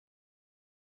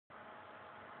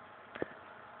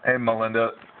Hey Melinda,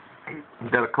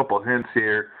 I've got a couple hints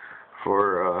here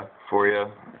for you.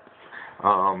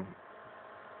 Um,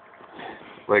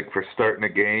 like for starting a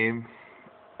game,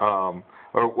 or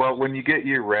well, when you get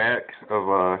your rack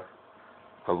of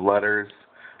letters,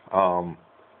 um,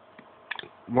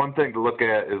 one thing to look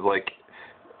at is like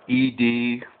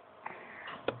ED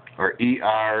or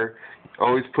ER.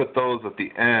 Always put those at the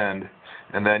end,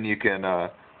 and then you can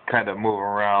kind of move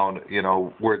around. You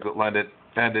know, words that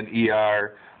end in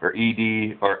ER or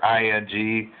ED or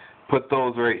ING. Put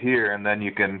those right here, and then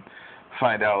you can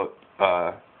find out.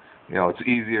 It's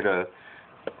easier to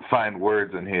find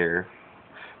words in here.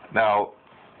 Now,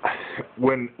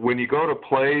 when you go to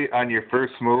play on your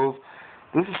first move,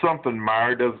 this is something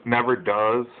Mar never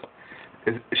does.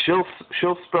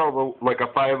 She'll spell like a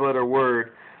 5-letter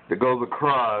word that goes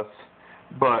across,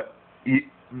 but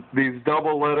these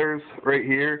double letters right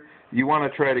here, you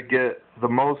want to try to get the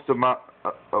most amount,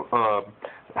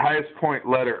 highest point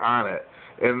letter on it.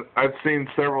 And I've seen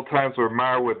several times where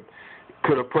Mar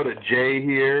could have put a J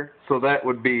here, so that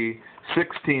would be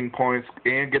 16 points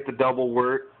and get the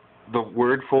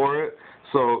word for it.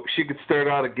 So she could start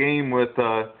out a game with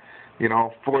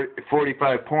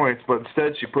 45 points, but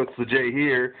instead she puts the J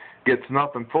here, gets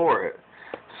nothing for it.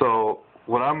 So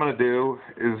what I'm going to do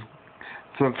is,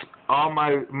 since all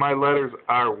my letters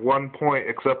are 1 point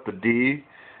except the D,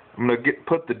 I'm going to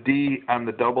put the D on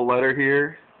the double letter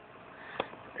here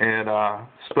and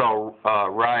spell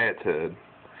rioted.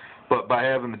 But by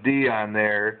having the D on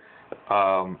there,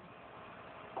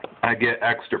 I get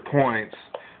extra points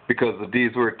because the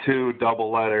D's were 2 double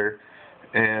letter,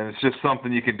 and it's just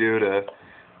something you can do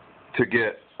to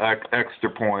get extra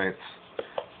points.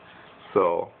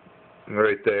 So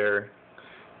right there,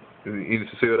 you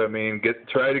see what I mean?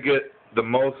 Try to get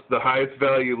the highest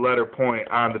value letter point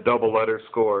on the double letter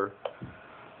score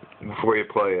before you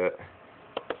play it.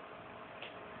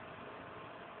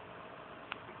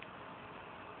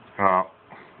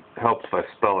 Helps if I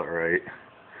spell it right,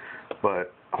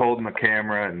 but holding the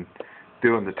camera and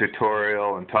doing the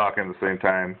tutorial and talking at the same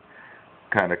time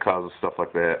kind of causes stuff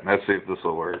like that. Let's see if this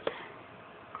will work.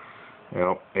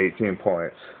 18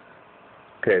 points.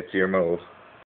 Okay, it's your move.